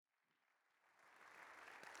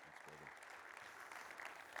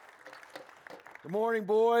Good morning,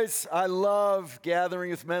 boys. I love gathering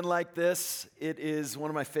with men like this. It is one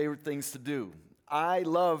of my favorite things to do. I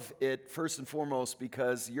love it first and foremost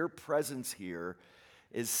because your presence here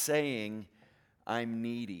is saying, I'm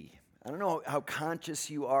needy. I don't know how conscious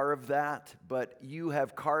you are of that, but you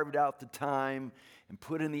have carved out the time and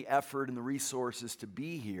put in the effort and the resources to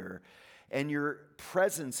be here. And your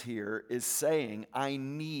presence here is saying, I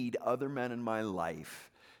need other men in my life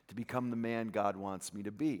to become the man God wants me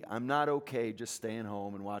to be. I'm not okay just staying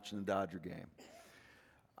home and watching the Dodger game.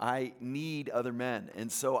 I need other men.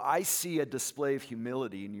 And so I see a display of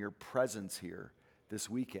humility in your presence here this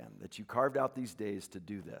weekend, that you carved out these days to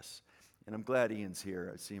do this. And I'm glad Ian's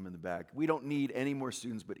here. I see him in the back. We don't need any more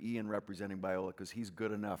students but Ian representing Biola because he's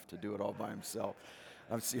good enough to do it all by himself.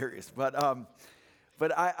 I'm serious.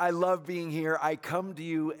 But I love being here. I come to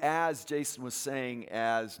you, as Jason was saying,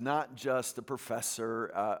 as not just a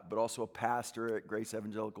professor, but also a pastor at Grace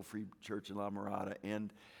Evangelical Free Church in La Mirada.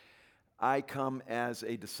 And I come as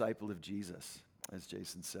a disciple of Jesus, as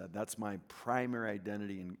Jason said. That's my primary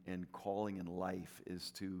identity and calling in life, is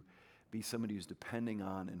to be somebody who's depending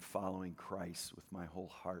on and following Christ with my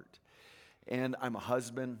whole heart. And I'm a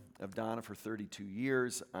husband of Donna for 32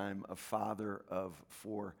 years. I'm a father of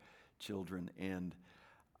 4 children, and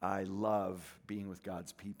I love being with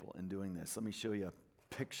God's people and doing this. Let me show you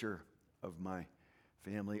a picture of my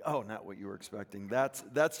family. Oh, not what you were expecting. That's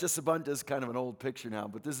just a bunch. This is kind of an old picture now,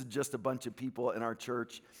 but this is just a bunch of people in our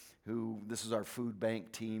church this is our food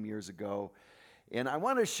bank team years ago. And I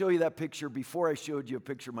want to show you that picture before I showed you a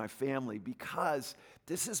picture of my family, because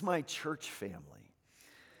this is my church family.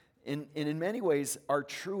 And in many ways, our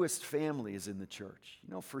truest family is in the church.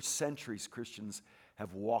 You know, for centuries, Christians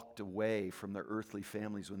have walked away from their earthly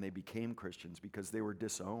families when they became Christians because they were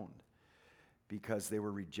disowned, because they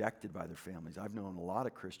were rejected by their families. I've known a lot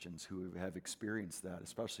of Christians who have experienced that,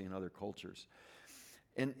 especially in other cultures.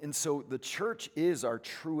 And so the church is our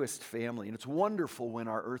truest family, and it's wonderful when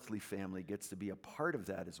our earthly family gets to be a part of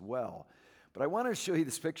that as well. But I want to show you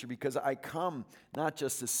this picture because I come not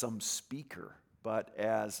just as some speaker, but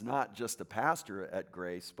as not just a pastor at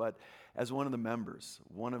Grace, but as one of the members,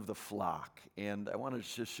 one of the flock. And I want to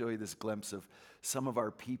just show you this glimpse of some of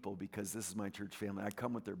our people, because this is my church family. I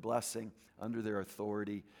come with their blessing, under their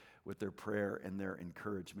authority, with their prayer and their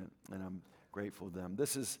encouragement, and I'm grateful to them.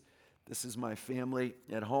 This is my family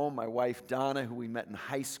at home. My wife, Donna, who we met in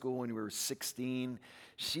high school when we were 16.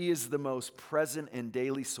 She is the most present and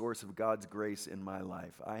daily source of God's grace in my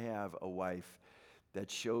life. I have a wife that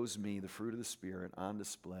shows me the fruit of the Spirit on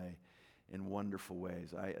display in wonderful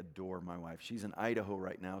ways. I adore my wife. She's in Idaho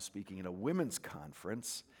right now speaking at a women's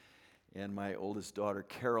conference, and my oldest daughter,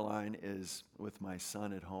 Caroline, is with my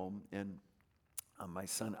son at home, and my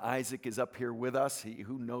son Isaac is up here with us.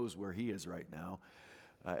 Who knows where he is right now?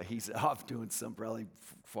 He's off doing some, probably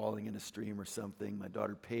falling in a stream or something. My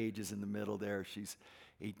daughter Paige is in the middle there. She's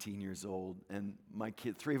 18 years old, and my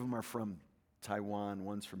 3 of them are from Taiwan.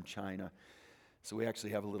 One's from China. So we actually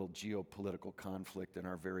have a little geopolitical conflict in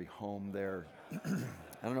our very home there.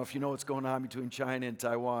 I don't know if you know what's going on between China and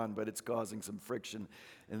Taiwan, but it's causing some friction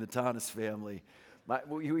in the Tanis family.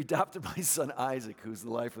 We adopted my son Isaac, who's the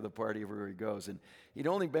life of the party everywhere he goes. And he'd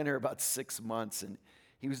only been here about 6 months, and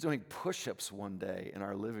he was doing push-ups one day in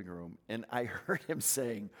our living room. And I heard him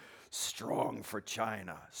saying, "Strong for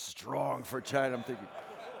China, strong for China." I'm thinking,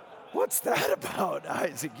 what's that about,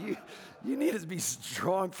 Isaac? You need to be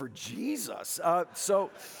strong for Jesus.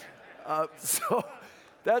 So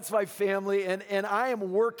that's my family, and I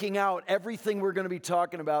am working out everything we're going to be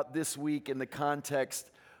talking about this week in the context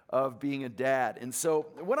of being a dad. And so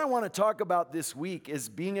what I want to talk about this week is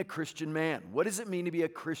being a Christian man. What does it mean to be a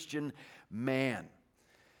Christian man?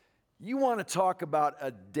 You want to talk about a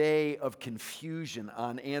day of confusion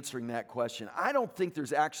on answering that question. I don't think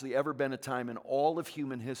there's actually ever been a time in all of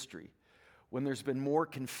human history when there's been more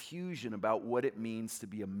confusion about what it means to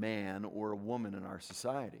be a man or a woman in our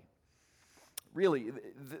society. Really,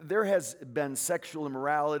 there has been sexual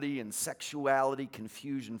immorality and sexuality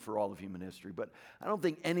confusion for all of human history, but I don't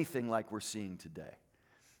think anything like we're seeing today.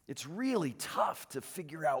 It's really tough to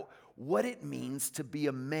figure out what it means to be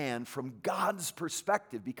a man from God's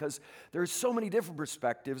perspective, because there's so many different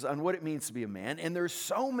perspectives on what it means to be a man, and there's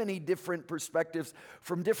so many different perspectives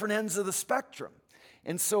from different ends of the spectrum.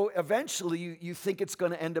 And so eventually you think it's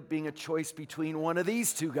going to end up being a choice between one of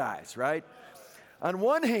these two guys, right? On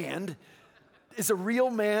one hand is a real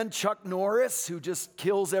man, Chuck Norris, who just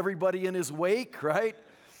kills everybody in his wake, right?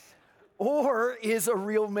 Or is a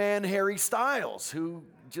real man, Harry Styles, who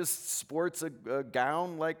just sports a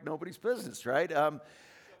gown like nobody's business, right?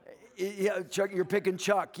 Yeah, Chuck, you're picking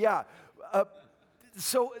Chuck, yeah.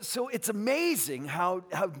 So it's amazing how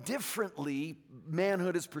differently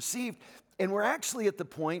manhood is perceived. And we're actually at the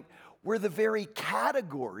point where the very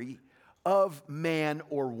category of man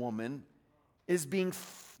or woman is being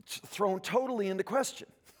thrown totally into question,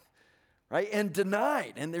 right? And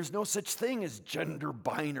denied. And there's no such thing as gender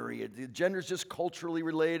binary. Gender's just culturally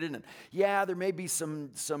related. And yeah, there may be some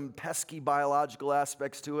pesky biological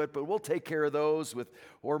aspects to it, but we'll take care of those with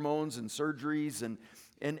hormones and surgeries.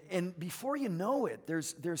 And before you know it,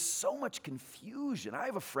 there's so much confusion. I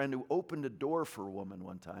have a friend who opened a door for a woman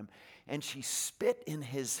one time, and she spit in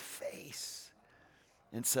his face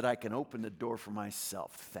and said, "I can open the door for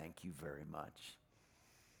myself. Thank you very much."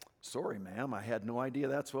 Sorry, ma'am, I had no idea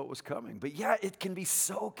that's what was coming. But yeah, it can be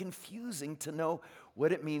so confusing to know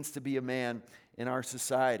what it means to be a man in our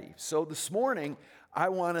society. So this morning, I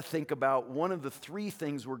want to think about one of the three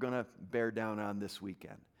things we're going to bear down on this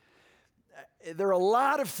weekend. There are a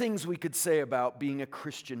lot of things we could say about being a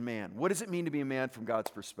Christian man. What does it mean to be a man from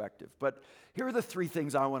God's perspective? But here are the three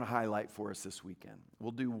things I want to highlight for us this weekend.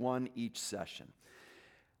 We'll do one each session.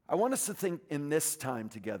 I want us to think in this time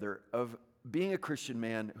together of being a Christian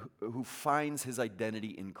man who finds his identity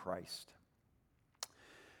in Christ.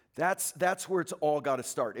 That's where it's all got to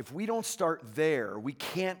start. If we don't start there, we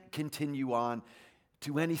can't continue on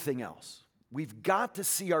to anything else. We've got to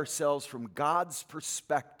see ourselves from God's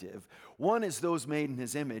perspective. One, as those made in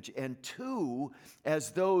his image, and two,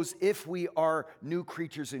 as those, if we are new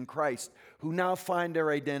creatures in Christ, who now find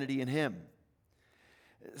their identity in him.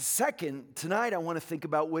 Second, tonight I want to think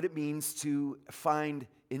about what it means to find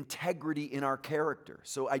integrity in our character.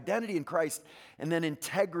 So identity in Christ, and then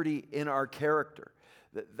integrity in our character.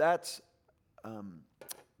 That's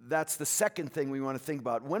the second thing we want to think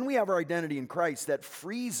about. When we have our identity in Christ, that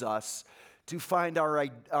frees us to find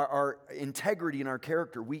our integrity in our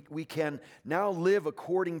character. We can now live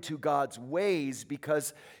according to God's ways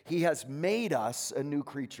because he has made us a new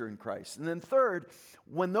creature in Christ. And then third,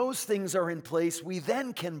 when those things are in place, we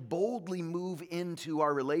then can boldly move into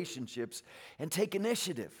our relationships and take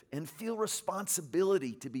initiative and feel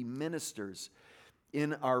responsibility to be ministers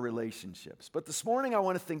in our relationships. But this morning I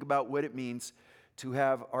want to think about what it means to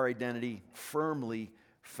have our identity firmly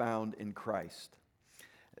found in Christ.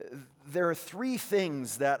 There are three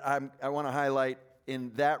things that I want to highlight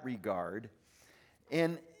in that regard.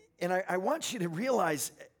 And I want you to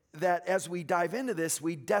realize that as we dive into this,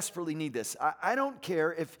 we desperately need this. I don't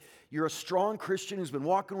care if you're a strong Christian who's been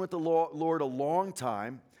walking with the Lord a long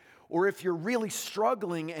time, or if you're really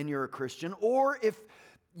struggling and you're a Christian, or if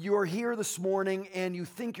you're here this morning and you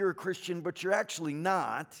think you're a Christian, but you're actually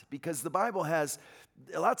not, because the Bible has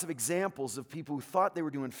lots of examples of people who thought they were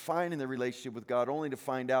doing fine in their relationship with God, only to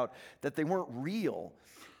find out that they weren't real.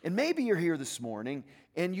 And maybe you're here this morning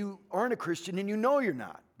and you aren't a Christian and you know you're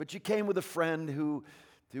not, but you came with a friend who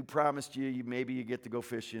promised you maybe you get to go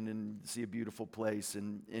fishing and see a beautiful place,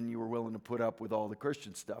 and you were willing to put up with all the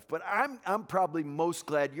Christian stuff. But I'm probably most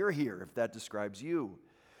glad you're here if that describes you.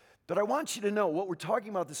 But I want you to know what we're talking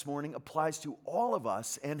about this morning applies to all of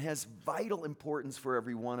us and has vital importance for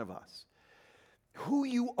every one of us. Who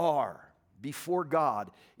you are before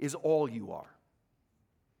God is all you are.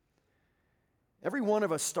 Every one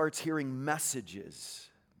of us starts hearing messages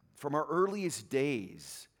from our earliest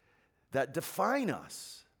days that define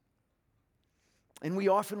us. And we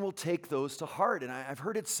often will take those to heart. And I've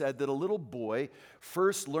heard it said that a little boy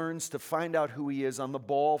first learns to find out who he is on the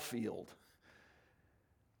ball field.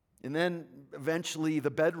 And then eventually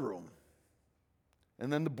the bedroom.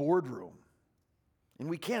 And then the boardroom. And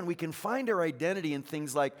we can find our identity in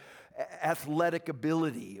things like athletic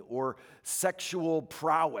ability or sexual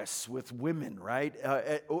prowess with women, right?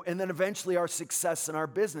 And then eventually our success in our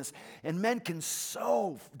business. And men can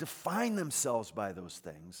so define themselves by those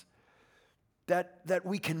things that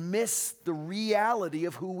we can miss the reality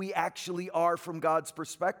of who we actually are from God's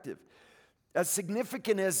perspective. As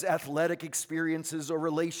significant as athletic experiences or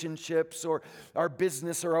relationships or our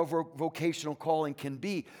business or our vocational calling can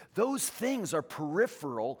be, those things are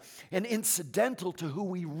peripheral and incidental to who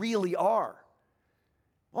we really are.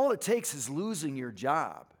 All it takes is losing your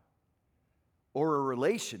job or a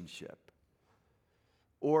relationship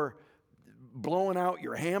or blowing out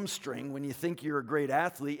your hamstring when you think you're a great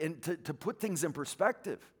athlete, and to put things in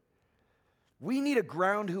perspective. We need to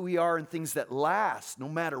ground who we are in things that last no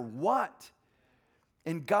matter what.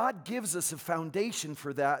 And God gives us a foundation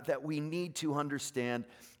for that we need to understand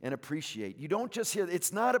and appreciate. You don't just hear,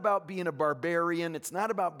 it's not about being a barbarian, it's not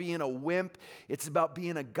about being a wimp, it's about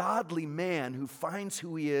being a godly man who finds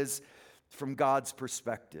who he is from God's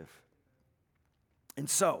perspective. And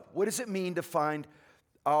so, what does it mean to find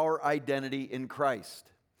our identity in Christ?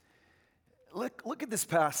 Look at this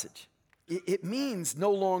passage. It means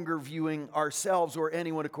no longer viewing ourselves or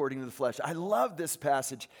anyone according to the flesh. I love this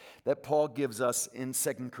passage that Paul gives us in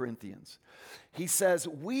 2 Corinthians. He says,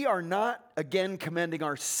 we are not again commending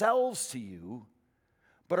ourselves to you,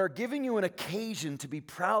 but are giving you an occasion to be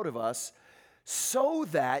proud of us so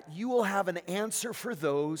that you will have an answer for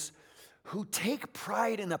those who take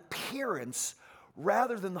pride in appearance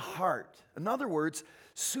rather than the heart. In other words,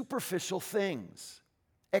 superficial things,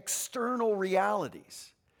 external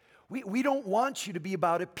realities. We don't want you to be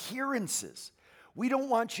about appearances. We don't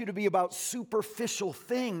want you to be about superficial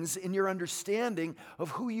things in your understanding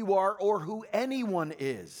of who you are or who anyone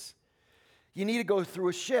is. You need to go through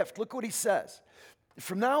a shift. Look what he says.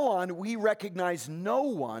 From now on, we recognize no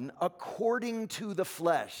one according to the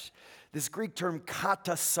flesh. This Greek term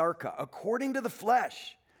katasarka, according to the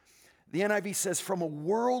flesh. The NIV says from a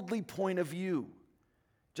worldly point of view.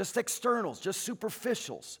 Just externals, just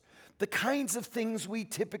superficials. The kinds of things we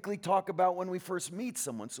typically talk about when we first meet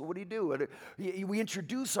someone. So what do? We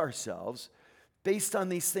introduce ourselves based on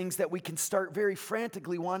these things that we can start very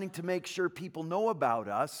frantically wanting to make sure people know about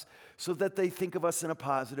us so that they think of us in a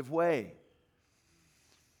positive way.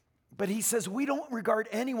 But he says we don't regard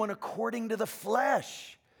anyone according to the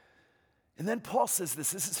flesh. And then Paul says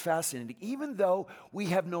this is fascinating. Even though we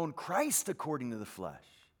have known Christ according to the flesh,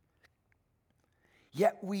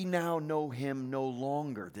 yet we now know him no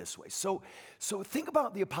longer this way. So think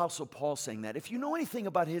about the Apostle Paul saying that. If you know anything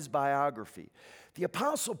about his biography, the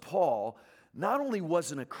Apostle Paul not only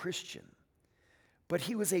wasn't a Christian, but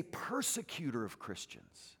he was a persecutor of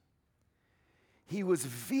Christians. He was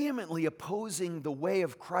vehemently opposing the way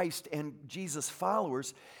of Christ and Jesus'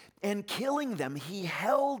 followers and killing them. He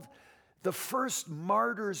held the first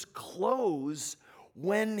martyr's clothes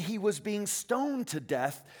when he was being stoned to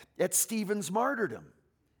death at Stephen's martyrdom.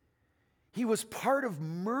 He was part of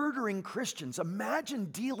murdering Christians. Imagine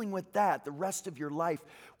dealing with that the rest of your life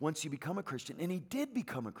once you become a Christian. And he did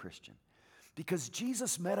become a Christian because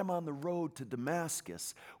Jesus met him on the road to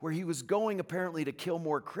Damascus, where he was going apparently to kill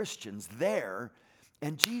more Christians there.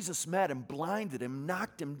 And Jesus met him, blinded him,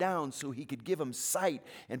 knocked him down so he could give him sight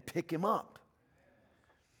and pick him up.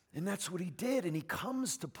 And that's what he did. And he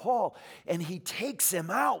comes to Paul and he takes him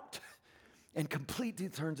out and completely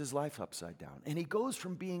turns his life upside down. And he goes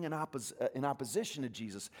from being in opposition to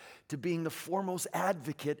Jesus to being the foremost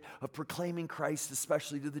advocate of proclaiming Christ,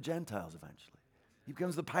 especially to the Gentiles eventually. He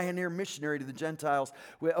becomes the pioneer missionary to the Gentiles,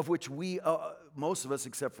 of which we, most of us,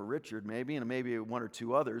 except for Richard maybe, and maybe one or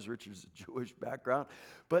two others, Richard's a Jewish background,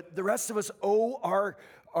 but the rest of us owe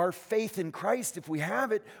our faith in Christ, if we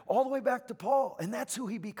have it, all the way back to Paul, and that's who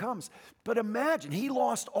he becomes. But imagine, he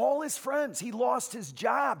lost all his friends, he lost his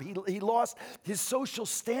job, he lost his social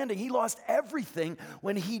standing, he lost everything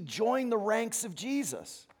when he joined the ranks of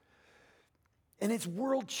Jesus. And his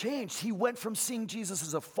world changed. He went from seeing Jesus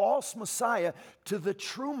as a false Messiah to the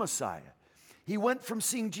true Messiah. He went from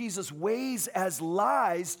seeing Jesus' ways as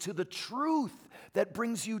lies to the truth that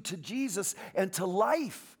brings you to Jesus and to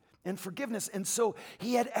life and forgiveness. And so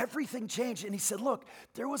he had everything changed. And he said, look,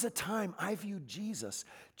 there was a time I viewed Jesus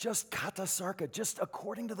just katasarka, just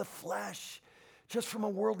according to the flesh, just from a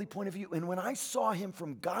worldly point of view. And when I saw him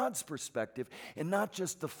from God's perspective and not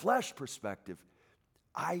just the flesh perspective,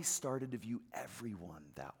 I started to view everyone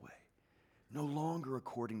that way. No longer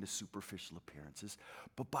according to superficial appearances,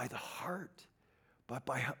 but by the heart, but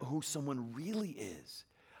by who someone really is.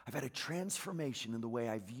 I've had a transformation in the way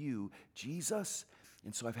I view Jesus,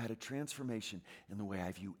 and so I've had a transformation in the way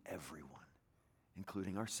I view everyone,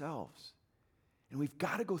 including ourselves. And we've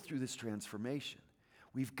got to go through this transformation.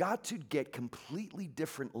 We've got to get completely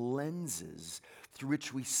different lenses through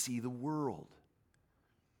which we see the world.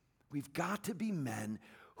 We've got to be men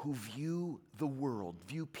who view the world,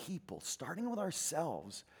 view people, starting with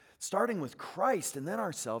ourselves, starting with Christ and then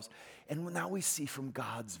ourselves, and now we see from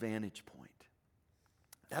God's vantage point.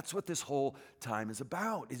 That's what this whole time is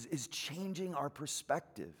about, is changing our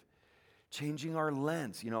perspective, changing our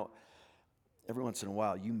lens. You know, every once in a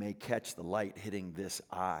while, you may catch the light hitting this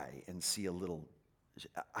eye and see a little.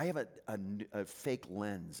 I have a fake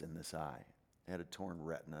lens in this eye. I had a torn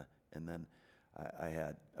retina, and then I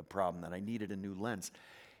had a problem that I needed a new lens.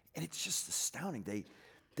 And it's just astounding.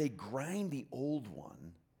 They grind the old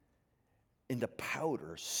one into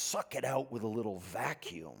powder, suck it out with a little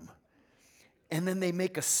vacuum, and then they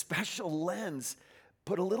make a special lens,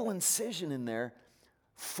 put a little incision in there,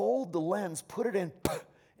 fold the lens, put it in,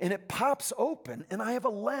 and it pops open, and I have a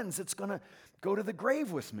lens that's going to go to the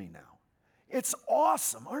grave with me now. It's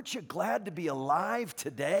awesome. Aren't you glad to be alive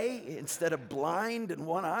today instead of blind in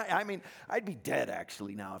one eye? I mean, I'd be dead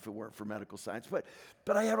actually now if it weren't for medical science, but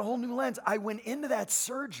I had a whole new lens. I went into that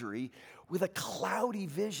surgery with a cloudy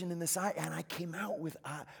vision in this eye, and I came out with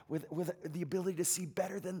the ability to see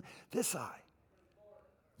better than this eye.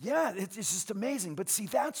 Yeah, it's just amazing. But see,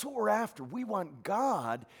 that's what we're after. We want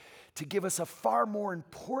God to give us a far more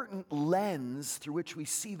important lens through which we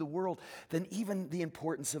see the world than even the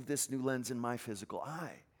importance of this new lens in my physical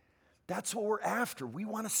eye. That's what we're after. We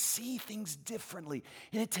want to see things differently.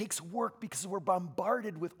 And it takes work because we're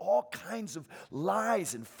bombarded with all kinds of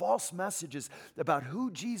lies and false messages about who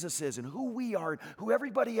Jesus is and who we are and who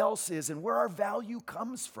everybody else is and where our value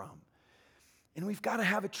comes from. And we've got to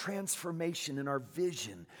have a transformation in our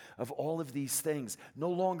vision of all of these things, no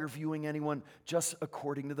longer viewing anyone just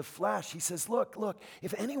according to the flesh. He says, look,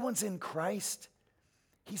 if anyone's in Christ,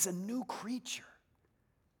 he's a new creature,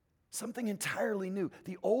 something entirely new.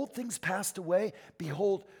 The old things passed away.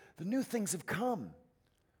 Behold, the new things have come.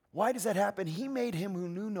 Why does that happen? He made him who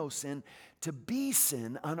knew no sin to be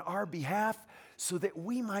sin on our behalf so that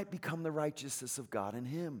we might become the righteousness of God in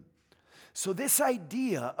him. So this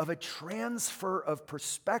idea of a transfer of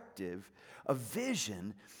perspective, of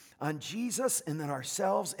vision on Jesus and then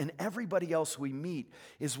ourselves and everybody else we meet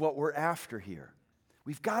is what we're after here.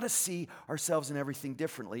 We've got to see ourselves and everything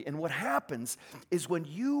differently. And what happens is when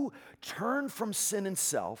you turn from sin and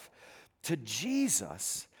self to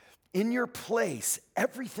Jesus in your place,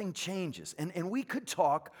 everything changes. And we could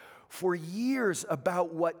talk for years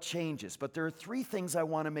about what changes, but there are three things I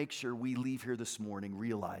want to make sure we leave here this morning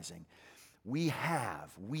realizing. We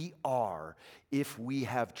are, if we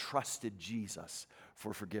have trusted Jesus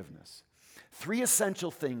for forgiveness. Three essential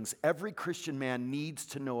things every Christian man needs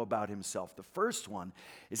to know about himself. The first one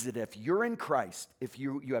is that if you're in Christ, if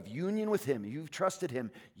you have union with him, you've trusted him,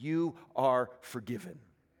 you are forgiven.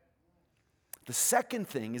 The second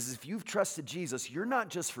thing is if you've trusted Jesus, you're not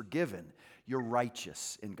just forgiven, you're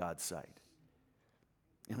righteous in God's sight.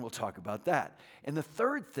 And we'll talk about that. And the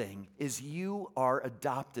third thing is you are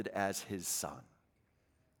adopted as his son,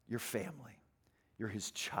 your family. You're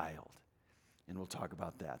his child. And we'll talk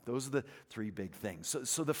about that. Those are the three big things.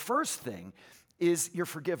 So the first thing is you're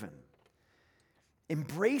forgiven.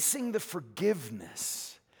 Embracing the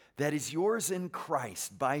forgiveness that is yours in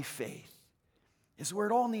Christ by faith is where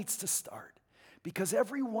it all needs to start. Because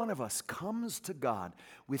every one of us comes to God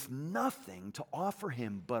with nothing to offer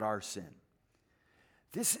him but our sin.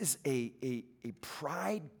 This is a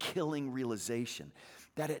pride-killing realization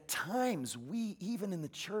that at times we, even in the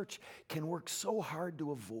church, can work so hard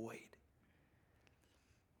to avoid.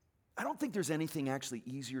 I don't think there's anything actually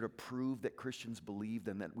easier to prove that Christians believe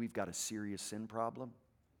than that we've got a serious sin problem.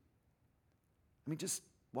 I mean, just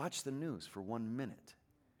watch the news for 1 minute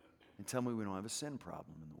and tell me we don't have a sin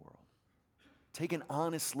problem in the world. Take an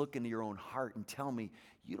honest look into your own heart and tell me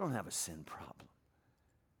you don't have a sin problem.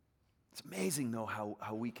 It's amazing, though, how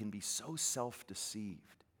we can be so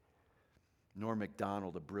self-deceived. Norm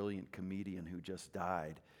Macdonald, a brilliant comedian who just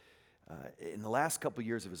died, in the last couple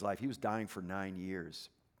years of his life, he was dying for 9 years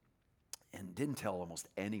and didn't tell almost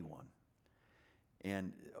anyone.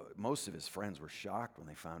 And most of his friends were shocked when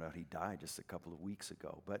they found out he died just a couple of weeks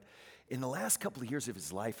ago. But in the last couple of years of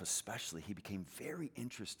his life especially, he became very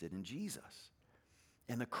interested in Jesus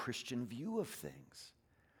and the Christian view of things.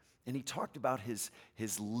 And he talked about his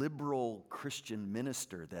liberal Christian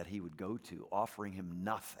minister that he would go to, offering him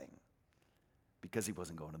nothing because he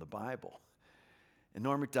wasn't going to the Bible. And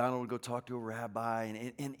Norm Macdonald would go talk to a rabbi,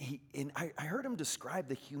 and I heard him describe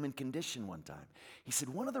the human condition one time. He said,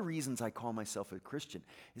 one of the reasons I call myself a Christian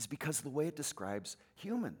is because of the way it describes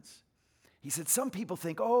humans. He said, some people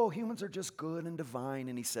think, oh, humans are just good and divine.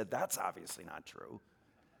 And he said, that's obviously not true.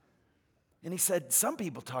 And he said, some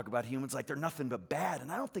people talk about humans like they're nothing but bad,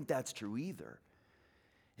 and I don't think that's true either.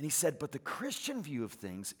 And he said, but the Christian view of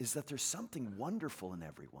things is that there's something wonderful in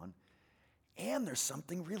everyone, and there's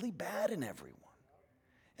something really bad in everyone.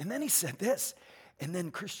 And then he said this, and then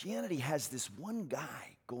Christianity has this one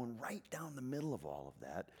guy going right down the middle of all of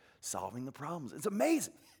that, solving the problems. It's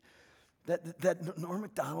amazing that Norm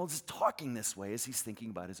Macdonald is talking this way as he's thinking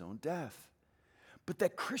about his own death. But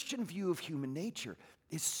that Christian view of human nature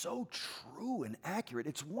is so true and accurate.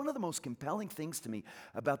 It's one of the most compelling things to me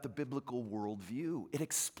about the biblical worldview. It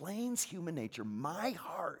explains human nature, my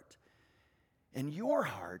heart and your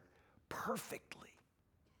heart, perfectly.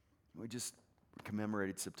 We just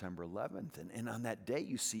commemorated September 11th, and on that day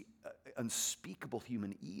you see unspeakable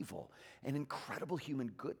human evil and incredible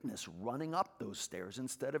human goodness running up those stairs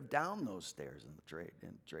instead of down those stairs in the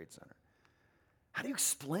Trade Center. How do you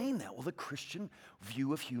explain that? Well, the Christian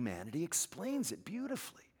view of humanity explains it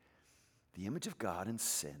beautifully. The image of God and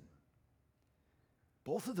sin.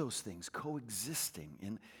 Both of those things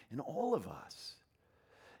coexisting in all of us.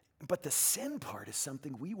 But the sin part is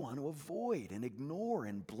something we want to avoid and ignore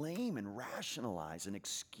and blame and rationalize and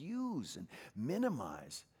excuse and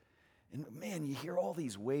minimize. And man, you hear all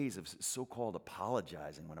these ways of so-called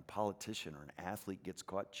apologizing when a politician or an athlete gets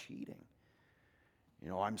caught cheating. You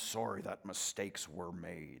know, I'm sorry that mistakes were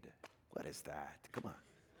made. What is that? Come on.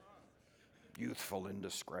 Youthful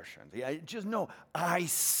indiscretion. Yeah, just know, I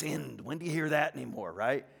sinned. When do you hear that anymore,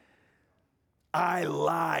 right? I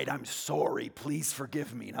lied. I'm sorry. Please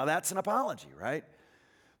forgive me. Now that's an apology, right?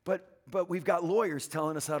 But we've got lawyers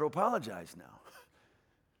telling us how to apologize now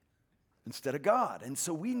instead of God. And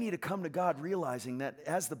so we need to come to God realizing that,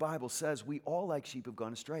 as the Bible says, we all like sheep have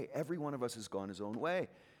gone astray. Every one of us has gone his own way.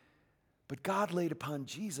 But God laid upon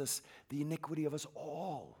Jesus the iniquity of us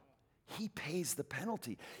all. He pays the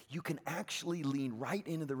penalty. You can actually lean right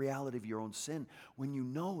into the reality of your own sin when you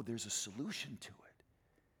know there's a solution to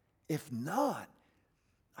it. If not,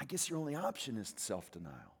 I guess your only option is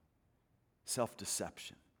self-denial,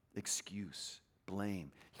 self-deception, excuse,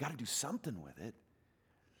 blame. You got to do something with it.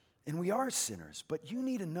 And we are sinners, but you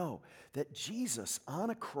need to know that Jesus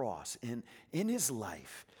on a cross in his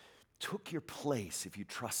life took your place if you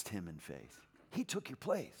trust him in faith. He took your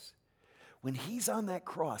place. When he's on that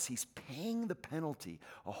cross, he's paying the penalty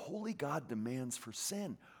a holy God demands for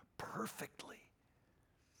sin perfectly.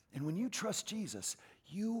 And when you trust Jesus,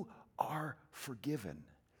 you are forgiven.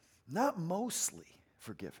 Not mostly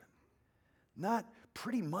forgiven. Not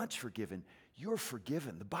pretty much forgiven. You're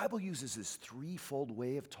forgiven. The Bible uses this threefold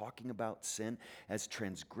way of talking about sin as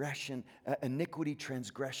transgression, iniquity,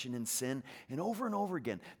 transgression, and sin. And over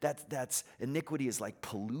again, that's iniquity is like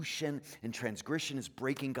pollution, and transgression is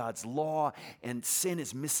breaking God's law, and sin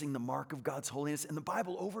is missing the mark of God's holiness. And the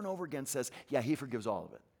Bible over and over again says, yeah, he forgives all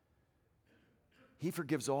of it. He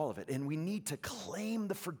forgives all of it. And we need to claim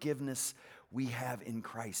the forgiveness we have in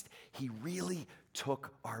Christ. He really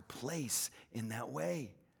took our place in that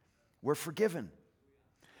way. We're forgiven.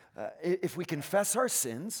 If we confess our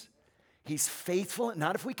sins, he's faithful.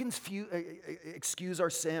 Not if we excuse our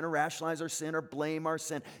sin or rationalize our sin or blame our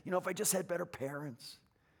sin. You know, if I just had better parents.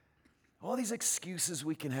 All these excuses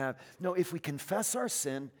we can have. No, if we confess our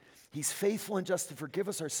sin, he's faithful and just to forgive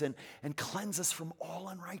us our sin and cleanse us from all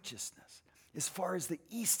unrighteousness. As far as the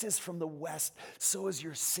east is from the west, so is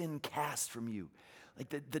your sin cast from you. Like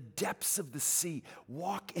the depths of the sea,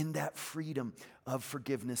 walk in that freedom of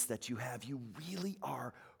forgiveness that you have. You really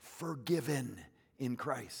are forgiven in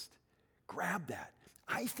Christ. Grab that.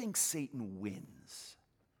 I think Satan wins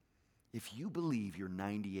if you believe you're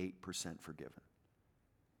 98% forgiven.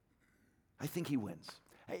 I think he wins.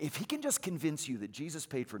 If he can just convince you that Jesus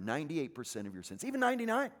paid for 98% of your sins, even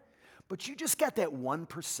 99%, but you just got that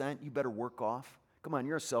 1% you better work off. Come on,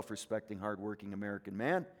 you're a self-respecting, hardworking American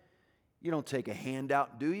man. You don't take a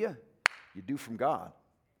handout, do you? You do from God.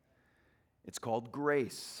 It's called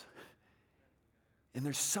grace. And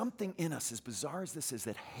there's something in us, as bizarre as this is,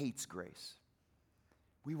 that hates grace.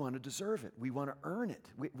 We want to deserve it. We want to earn it.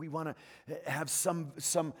 We want to have some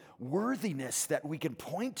worthiness that we can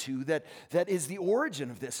point to that is the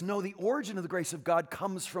origin of this. No, the origin of the grace of God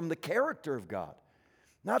comes from the character of God,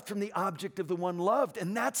 not from the object of the one loved.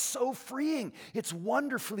 And that's so freeing. It's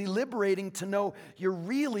wonderfully liberating to know you're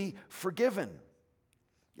really forgiven.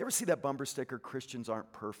 You ever see that bumper sticker, Christians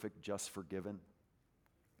aren't perfect, just forgiven?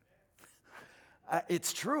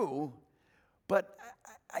 It's true, but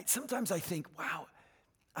sometimes I think, wow,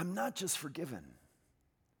 I'm not just forgiven.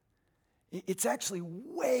 It's actually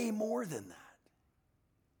way more than that.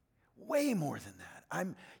 Way more than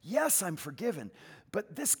that. Yes, I'm forgiven.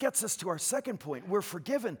 But this gets us to our second point. We're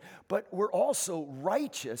forgiven, but we're also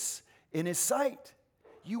righteous in his sight.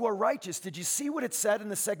 You are righteous. Did you see what it said in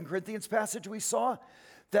the 2 Corinthians passage we saw?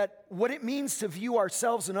 That what it means to view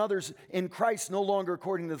ourselves and others in Christ no longer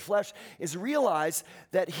according to the flesh is realize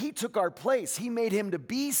that he took our place. He made him to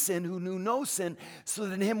be sin who knew no sin, so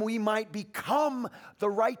that in him we might become the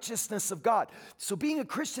righteousness of God. So being a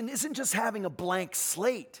Christian isn't just having a blank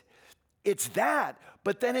slate. It's that,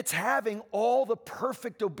 but then it's having all the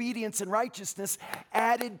perfect obedience and righteousness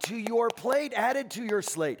added to your plate, added to your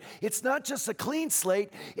slate. It's not just a clean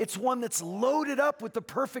slate, it's one that's loaded up with the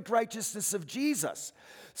perfect righteousness of Jesus.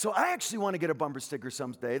 So I actually want to get a bumper sticker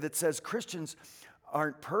someday that says Christians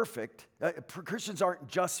aren't perfect. Christians aren't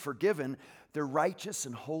just forgiven. They're righteous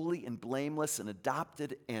and holy and blameless and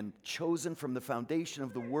adopted and chosen from the foundation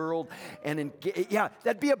of the world. And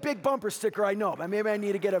that'd be a big bumper sticker, I know. But maybe I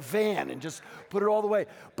need to get a van and just put it all the way.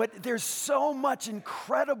 But there's so much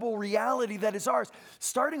incredible reality that is ours,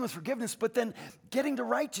 starting with forgiveness, but then getting to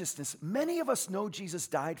righteousness. Many of us know Jesus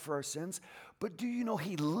died for our sins, but do you know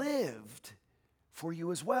he lived for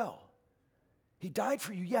you as well? He died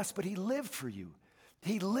for you, yes, but he lived for you.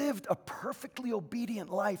 He lived a perfectly obedient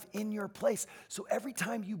life in your place. So every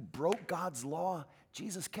time you broke God's law,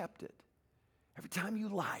 Jesus kept it. Every time you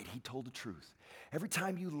lied, he told the truth. Every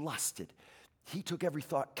time you lusted, he took every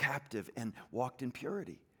thought captive and walked in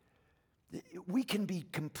purity. We can be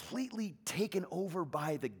completely taken over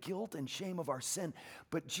by the guilt and shame of our sin,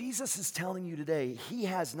 but Jesus is telling you today, he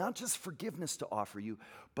has not just forgiveness to offer you,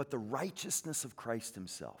 but the righteousness of Christ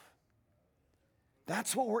himself.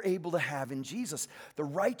 That's what we're able to have in Jesus, the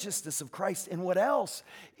righteousness of Christ. And what else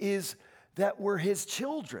is that we're his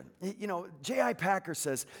children. You know, J.I. Packer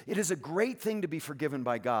says, it is a great thing to be forgiven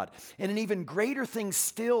by God, and an even greater thing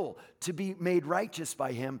still to be made righteous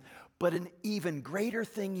by him, but an even greater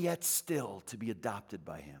thing yet still to be adopted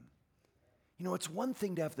by him. You know, it's one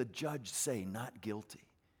thing to have the judge say, not guilty.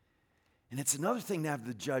 And it's another thing to have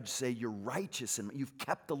the judge say, you're righteous and you've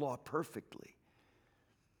kept the law perfectly.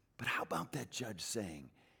 But how about that judge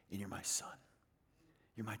saying, and you're my son,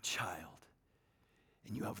 you're my child,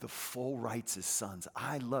 and you have the full rights as sons.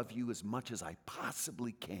 I love you as much as I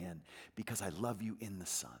possibly can because I love you in the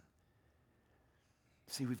Son.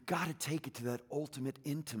 See, we've got to take it to that ultimate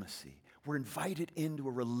intimacy. We're invited into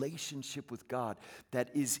a relationship with God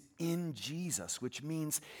that is in Jesus, which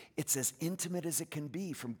means it's as intimate as it can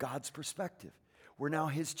be from God's perspective. We're now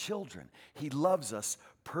his children. He loves us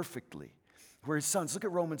perfectly. We're his sons. Look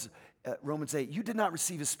at Romans 8. You did not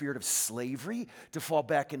receive a spirit of slavery to fall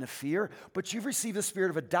back into fear, but you've received the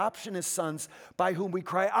spirit of adoption as sons, by whom we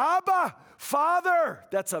cry, Abba, Father.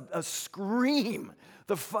 That's a scream.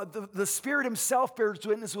 The Spirit himself bears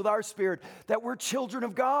witness with our spirit that we're children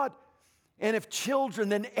of God. And if children,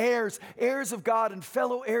 then heirs, heirs of God and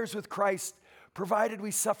fellow heirs with Christ, provided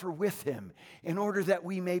we suffer with him in order that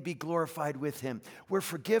we may be glorified with him. We're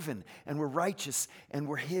forgiven and we're righteous and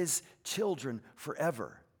we're his children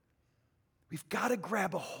forever. We've got to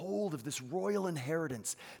grab a hold of this royal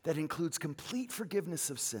inheritance that includes complete forgiveness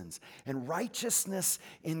of sins and righteousness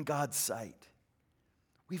in God's sight.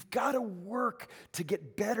 We've got to work to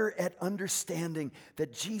get better at understanding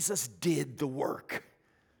that Jesus did the work.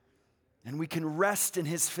 And we can rest in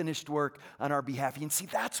his finished work on our behalf. And see,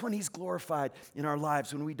 that's when he's glorified in our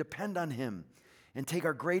lives, when we depend on him and take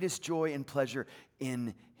our greatest joy and pleasure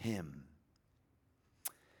in him.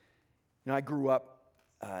 You know, I grew up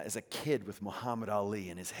as a kid with Muhammad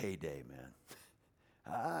Ali in his heyday, man.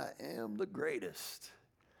 I am the greatest.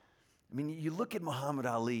 I mean, you look at Muhammad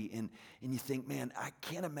Ali and you think, man, I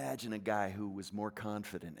can't imagine a guy who was more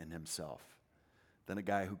confident in himself than a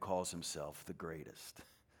guy who calls himself the greatest.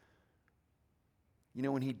 You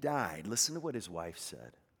know, when he died, listen to what his wife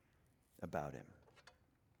said about him.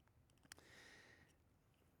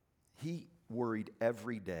 He worried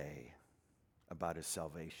every day about his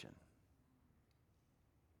salvation.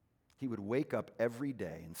 He would wake up every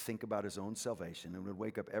day and think about his own salvation, and would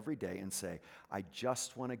wake up every day and say, I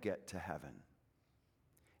just want to get to heaven,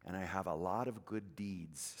 and I have a lot of good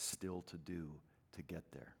deeds still to do to get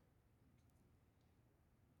there.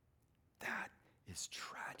 That is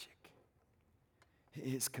tragic.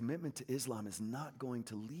 His commitment to Islam is not going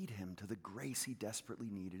to lead him to the grace he desperately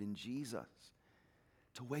needed in Jesus.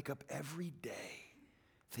 To wake up every day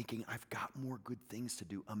thinking, I've got more good things to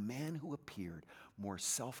do. A man who appeared more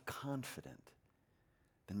self-confident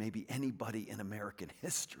than maybe anybody in American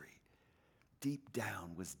history, deep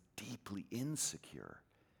down was deeply insecure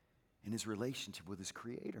in his relationship with his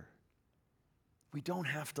Creator. We don't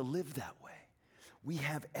have to live that way. We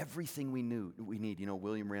have everything we need. You know,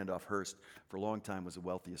 William Randolph Hearst, for a long time, was the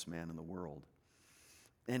wealthiest man in the world.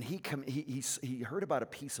 And he heard about a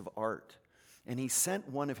piece of art, and he sent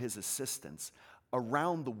one of his assistants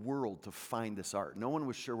around the world to find this art. No one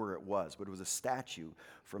was sure where it was, but it was a statue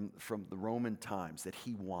from the Roman times that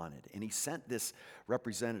he wanted. And he sent this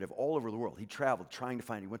representative all over the world. He traveled trying to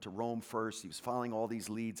find it. He went to Rome first. He was following all these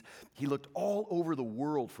leads. He looked all over the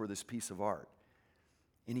world for this piece of art.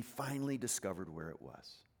 And he finally discovered where it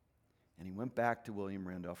was. And he went back to William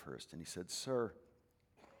Randolph Hearst and he said, Sir,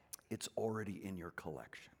 it's already in your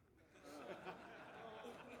collection.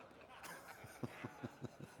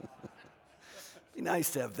 Be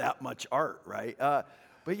nice to have that much art, right?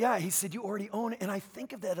 But yeah, he said, you already own it. And I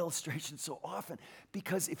think of that illustration so often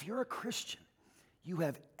because if you're a Christian, You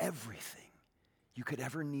have everything you could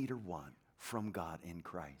ever need or want from God in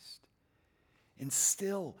Christ. And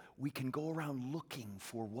still, we can go around looking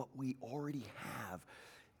for what we already have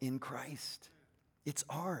in Christ. It's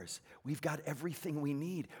ours. We've got everything we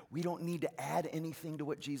need. We don't need to add anything to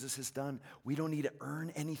what Jesus has done. We don't need to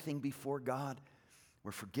earn anything before God.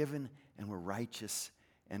 We're forgiven and we're righteous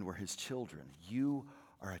and we're his children. You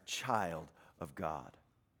are a child of God.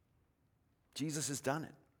 Jesus has done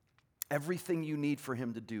it. Everything you need for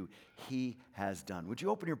him to do, he has done. Would you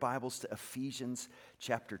open your Bibles to Ephesians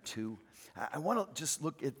chapter 2? I want to just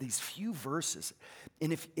look at these few verses.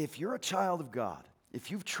 And if you're a child of God,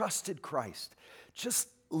 if you've trusted Christ, just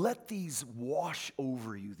let these wash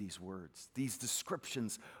over you, these words, these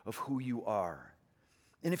descriptions of who you are.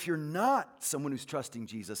 And if you're not someone who's trusting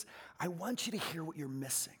Jesus, I want you to hear what you're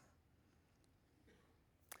missing.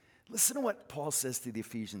 Listen to what Paul says to the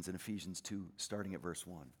Ephesians in Ephesians 2, starting at verse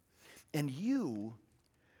 1. And you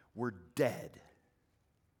were dead.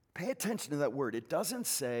 Pay attention to that word. It doesn't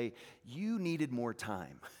say you needed more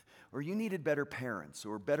time, or you needed better parents,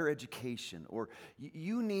 or better education, or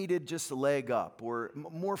you needed just a leg up, or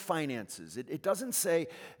more finances. It doesn't say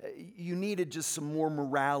you needed just some more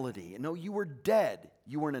morality. No, you were dead.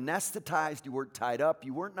 You weren't anesthetized. You weren't tied up.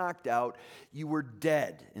 You weren't knocked out. You were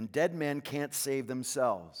dead, and dead men can't save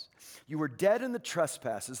themselves. You were dead in the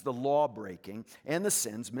trespasses, the law breaking, and the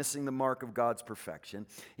sins, missing the mark of God's perfection,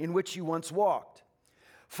 in which you once walked,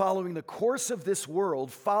 following the course of this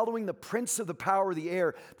world, following the prince of the power of the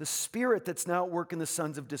air, the spirit that's now at work in the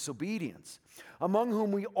sons of disobedience, among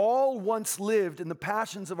whom we all once lived in the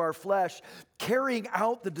passions of our flesh, carrying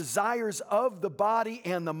out the desires of the body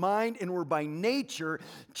and the mind, and were by nature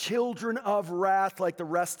children of wrath like the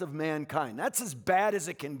rest of mankind. That's as bad as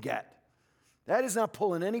it can get. That is not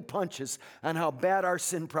pulling any punches on how bad our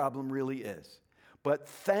sin problem really is. But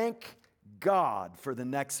thank God for the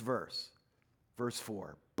next verse. Verse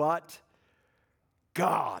 4. But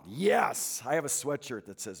God. Yes, I have a sweatshirt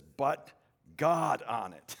that says, but God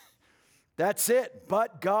on it. That's it.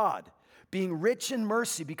 But God, being rich in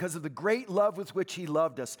mercy because of the great love with which he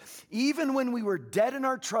loved us, even when we were dead in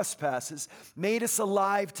our trespasses, made us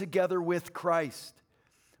alive together with Christ.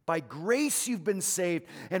 By grace you've been saved,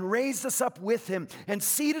 and raised us up with him, and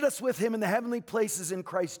seated us with him in the heavenly places in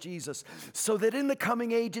Christ Jesus, so that in the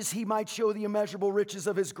coming ages he might show the immeasurable riches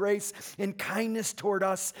of his grace and kindness toward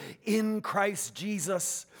us in Christ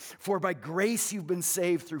Jesus. For by grace you've been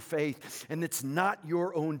saved through faith, and it's not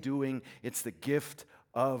your own doing, it's the gift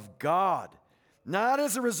of God, not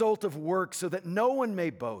as a result of work, so that no one may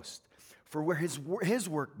boast. For we're his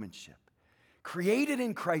workmanship, created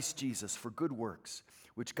in Christ Jesus for good works,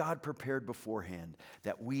 which God prepared beforehand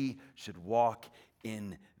that we should walk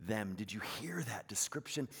in them. Did you hear that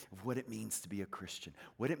description of what it means to be a Christian?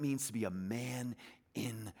 What it means to be a man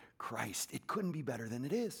in Christ? It couldn't be better than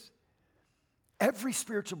it is. Every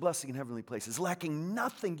spiritual blessing in heavenly places, lacking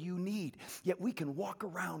nothing you need, yet we can walk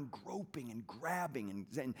around groping and grabbing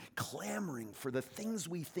and clamoring for the things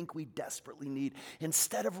we think we desperately need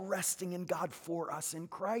instead of resting in God for us in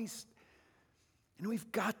Christ. And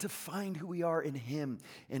we've got to find who we are in him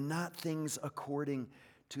and not things according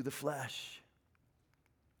to the flesh.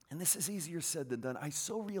 And this is easier said than done. I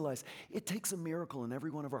so realize it takes a miracle in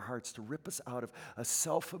every one of our hearts to rip us out of a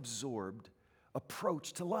self-absorbed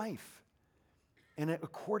approach to life. And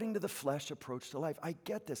according to the flesh approach to life. I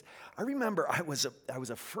get this. I remember I was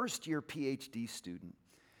a first-year PhD student,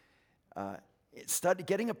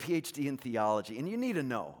 getting a PhD in theology. And you need to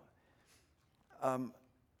know,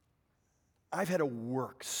 I've had to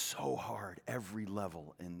work so hard every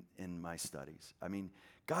level in my studies. I mean,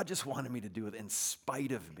 God just wanted me to do it in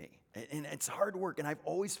spite of me. And it's hard work, and I've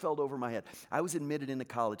always felt over my head. I was admitted into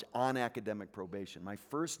college on academic probation. My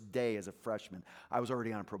first day as a freshman, I was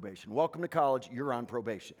already on probation. Welcome to college, you're on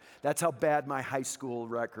probation. That's how bad my high school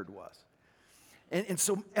record was. And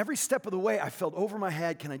so every step of the way, I felt over my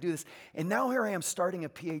head, can I do this? And now here I am starting a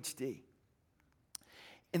PhD.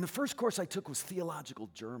 And the first course I took was theological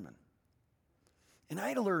German. And I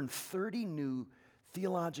had to learn 30 new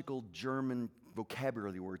theological German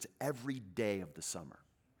vocabulary words every day of the summer.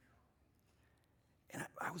 And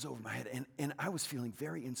I was over my head, and I was feeling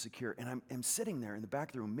very insecure. And I'm sitting there in the back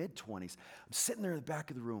of the room, mid-20s. I'm sitting there in the back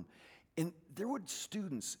of the room, and there were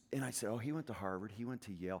students, and I said, oh, he went to Harvard, he went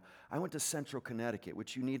to Yale. I went to Central Connecticut,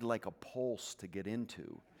 which you need like a pulse to get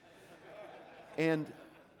into. And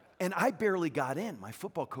I barely got in. My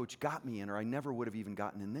football coach got me in, or I never would have even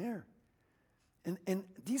gotten in there. And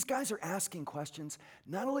these guys are asking questions.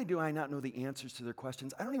 Not only do I not know the answers to their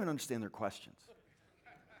questions, I don't even understand their questions.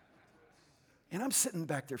 And I'm sitting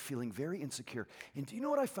back there feeling very insecure. And do you know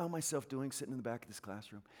what I found myself doing sitting in the back of this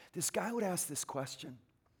classroom? This guy would ask this question.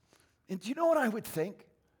 And do you know what I would think?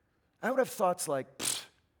 I would have thoughts like,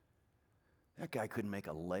 that guy couldn't make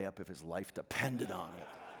a layup if his life depended on it.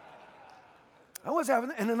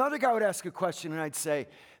 And another guy would ask a question and I'd say,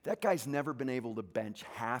 that guy's never been able to bench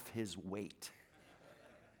half his weight.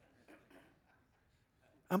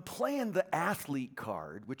 I'm playing the athlete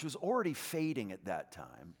card, which was already fading at that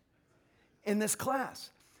time, in this class.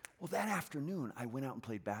 Well, that afternoon, I went out and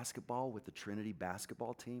played basketball with the Trinity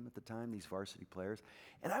basketball team at the time, these varsity players.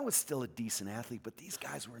 And I was still a decent athlete, but these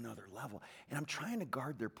guys were another level. And I'm trying to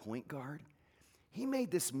guard their point guard. He made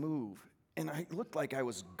this move, and I looked like I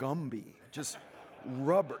was Gumby, just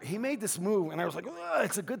rubber. He made this move, and I was like,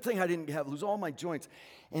 it's a good thing I didn't lose all my joints.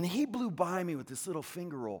 And he blew by me with this little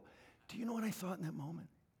finger roll. Do you know what I thought in that moment?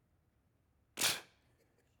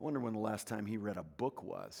 I wonder when the last time he read a book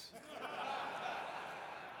was.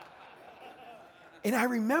 And I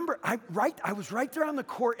remember, I was right there on the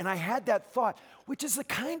court, and I had that thought, which is the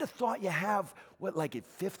kind of thought you have, like in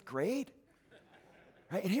 5th grade?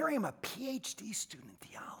 Right? And here I am, a PhD student in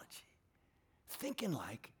theology, thinking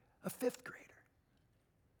like a 5th grader.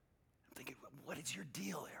 I'm thinking, what is your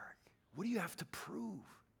deal, Eric? What do you have to prove?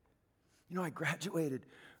 You know, I graduated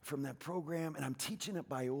from that program, and I'm teaching at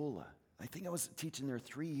Biola. I think I was teaching there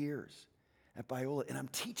 3 years at Biola, and I'm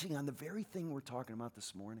teaching on the very thing we're talking about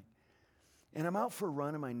this morning. And I'm out for a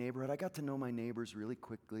run in my neighborhood. I got to know my neighbors really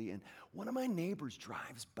quickly, and one of my neighbors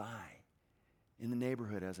drives by in the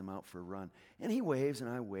neighborhood as I'm out for a run. And he waves, and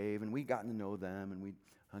I wave, and we gotten to know them, and we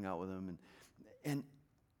hung out with them.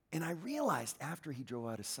 And I realized after he drove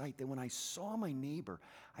out of sight that when I saw my neighbor,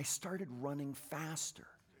 I started running faster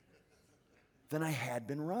than I had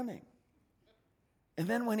been running. And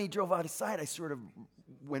then when he drove out of sight, I sort of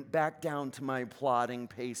went back down to my plodding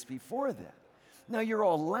pace before that. Now, you're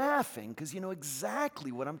all laughing because you know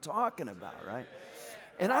exactly what I'm talking about, right?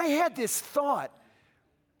 And I had this thought,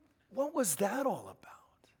 what was that all about?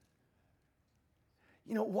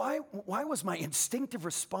 You know, why was my instinctive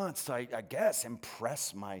response to, I guess,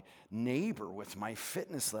 impress my neighbor with my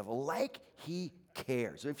fitness level like he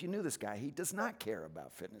cares? If you knew this guy, he does not care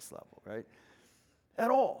about fitness level, right? At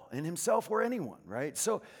all, in himself or anyone, right?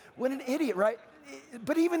 So, what an idiot, right?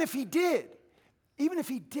 But even if he did,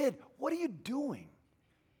 what are you doing?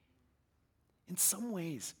 In some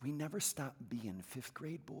ways, we never stop being 5th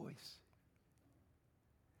grade boys.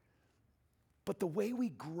 But the way we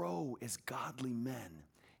grow as godly men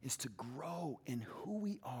is to grow in who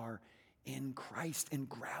we are in Christ and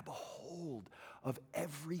grab a hold of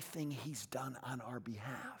everything he's done on our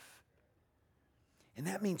behalf. And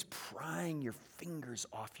that means prying your fingers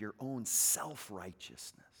off your own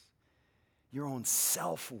self-righteousness, your own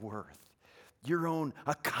self-worth, your own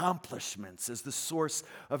accomplishments as the source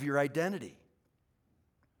of your identity.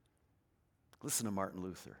 Listen to Martin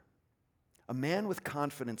Luther. A man with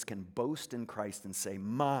confidence can boast in Christ and say,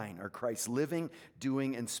 mine are Christ's living,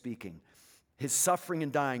 doing, and speaking. His suffering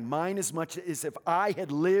and dying, mine as much as if I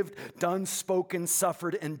had lived, done, spoken,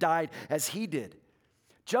 suffered, and died as he did.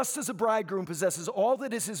 Just as a bridegroom possesses all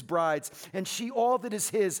that is his bride's, and she all that is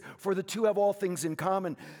his, for the two have all things in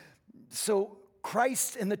common. So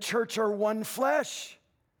Christ and the church are one flesh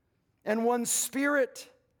and one spirit.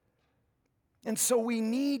 And so we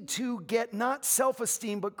need to get not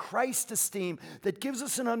self-esteem, but Christ-esteem that gives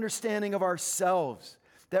us an understanding of ourselves,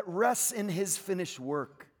 that rests in his finished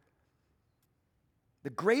work.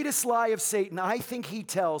 The greatest lie of Satan, I think he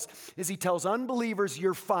tells unbelievers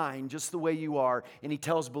you're fine just the way you are, and he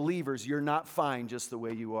tells believers you're not fine just the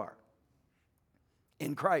way you are.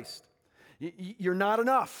 In Christ. You're not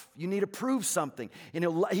enough. You need to prove something.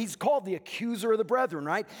 And he's called the accuser of the brethren,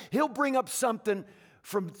 right? He'll bring up something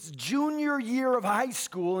from junior year of high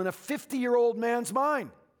school in a 50-year-old man's mind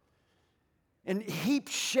and heap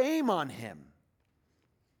shame on him.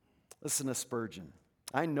 Listen to Spurgeon.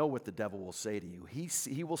 I know what the devil will say to you.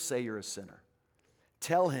 He will say you're a sinner.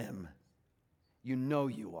 Tell him you know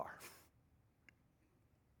you are.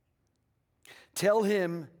 Tell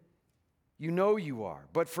him you know you are.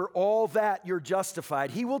 But for all that, you're justified.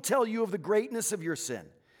 He will tell you of the greatness of your sin.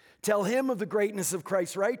 Tell him of the greatness of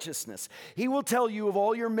Christ's righteousness. He will tell you of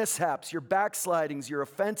all your mishaps, your backslidings, your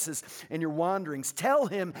offenses, and your wanderings. Tell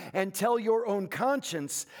him and tell your own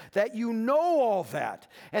conscience that you know all that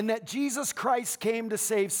and that Jesus Christ came to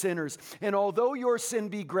save sinners. And although your sin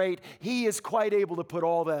be great, he is quite able to put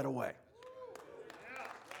all that away.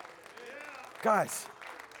 Guys,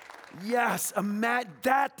 yes,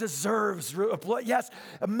 that deserves applause. Yes,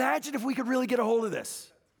 imagine if we could really get a hold of this.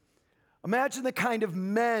 Imagine the kind of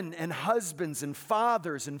men and husbands and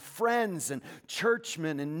fathers and friends and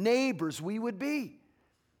churchmen and neighbors we would be.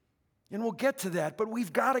 And we'll get to that, but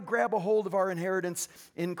we've got to grab a hold of our inheritance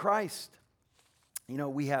in Christ. You know,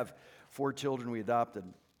 we have 4 children we adopted,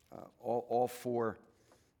 all 4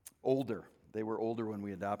 older. They were older when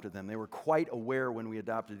we adopted them. They were quite aware when we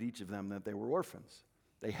adopted each of them that they were orphans.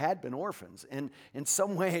 They had been orphans. And in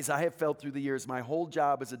some ways, I have felt through the years, my whole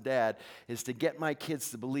job as a dad is to get my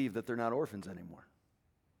kids to believe that they're not orphans anymore.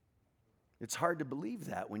 It's hard to believe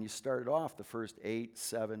that when you started off the first 8,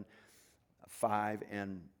 7, 5,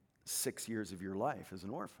 and 6 years of your life as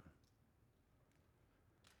an orphan.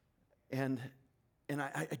 And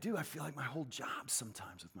I feel like my whole job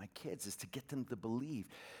sometimes with my kids is to get them to believe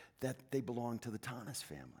that they belong to the Tanis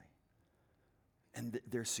family. And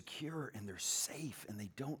they're secure and they're safe and they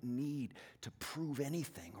don't need to prove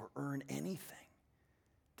anything or earn anything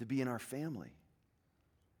to be in our family.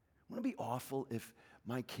 Wouldn't it be awful if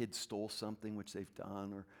my kids stole something, which they've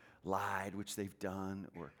done, or lied, which they've done,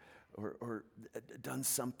 or done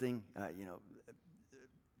something,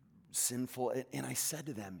 sinful, and I said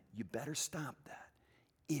to them, you better stop that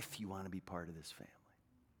if you want to be part of this family.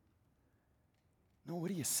 No, what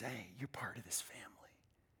do you say? You're part of this family.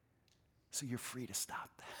 So you're free to stop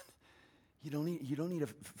that. You don't need to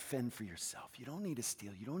fend for yourself. You don't need to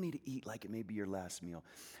steal. You don't need to eat like it may be your last meal.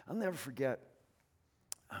 I'll never forget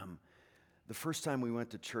the first time we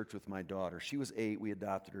went to church with my daughter. She was 8. We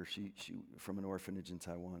adopted her. She from an orphanage in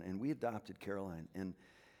Taiwan, and we adopted Caroline.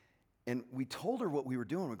 And we told her what we were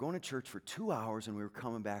doing. We're going to church for 2 hours, and we were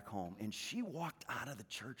coming back home. And she walked out of the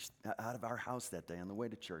church, out of our house that day on the way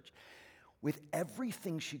to church, with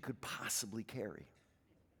everything she could possibly carry.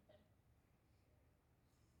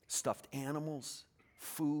 Stuffed animals,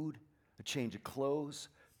 food, a change of clothes,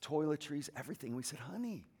 toiletries, everything. We said,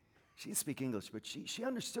 honey, she didn't speak English, but she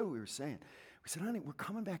understood what we were saying. We said, honey, we're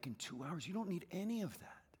coming back in 2 hours. You don't need any of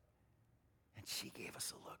that. And she gave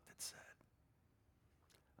us a look that said,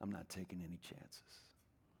 I'm not taking any chances.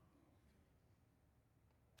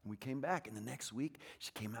 And we came back, and the next week,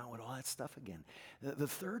 she came out with all that stuff again. The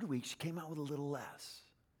third week, she came out with a little less.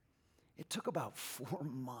 It took about 4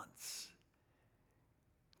 months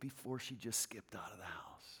before she just skipped out of the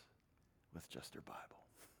house with just her Bible.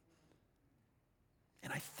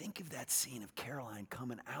 And I think of that scene of Caroline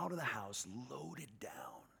coming out of the house loaded down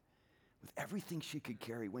with everything she could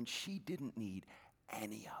carry when she didn't need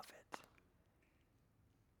any of it.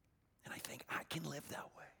 And I think, I can live that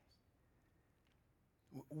way.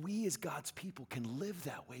 We as God's people can live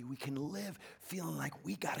that way. We can live feeling like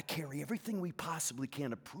we got to carry everything we possibly can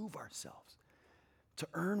to prove ourselves, to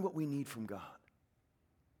earn what we need from God.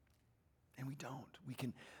 And we don't. We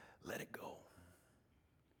can let it go.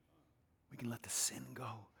 We can let the sin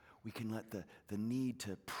go. We can let the need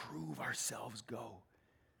to prove ourselves go.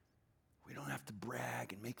 We don't have to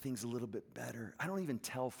brag and make things a little bit better. I don't even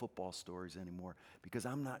tell football stories anymore because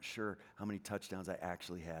I'm not sure how many touchdowns I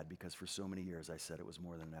actually had because for so many years I said it was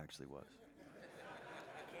more than it actually was.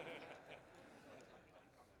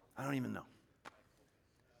 I don't even know.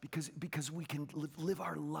 Because we can live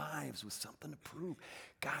our lives with something to prove.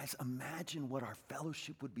 Guys, imagine what our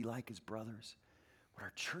fellowship would be like as brothers, what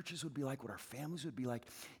our churches would be like, what our families would be like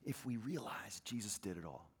if we realized Jesus did it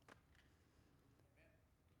all.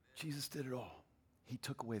 Jesus did it all. He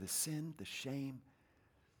took away the sin, the shame.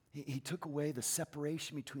 He took away the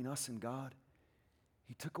separation between us and God.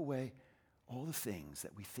 He took away all the things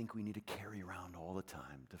that we think we need to carry around all the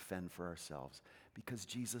time to fend for ourselves because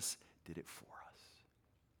Jesus did it for us.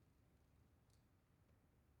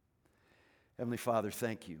 Heavenly Father,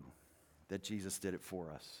 thank you that Jesus did it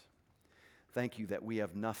for us. Thank you that we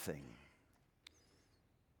have nothing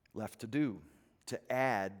left to do to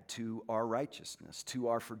add to our righteousness, to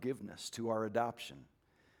our forgiveness, to our adoption.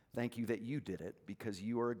 Thank you that you did it because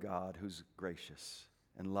you are a God who's gracious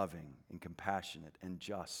and loving and compassionate and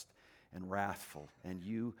just and wrathful, and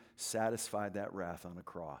you satisfied that wrath on a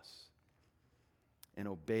cross and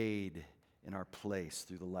obeyed in our place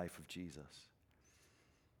through the life of Jesus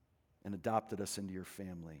and adopted us into your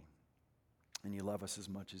family, and you love us as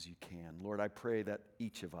much as you can. Lord, I pray that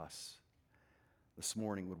each of us this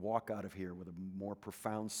morning would walk out of here with a more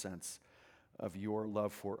profound sense of your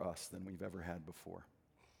love for us than we've ever had before.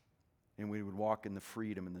 And we would walk in the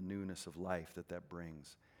freedom and the newness of life that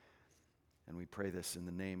brings. And we pray this in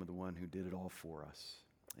the name of the one who did it all for us.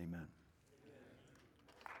 Amen.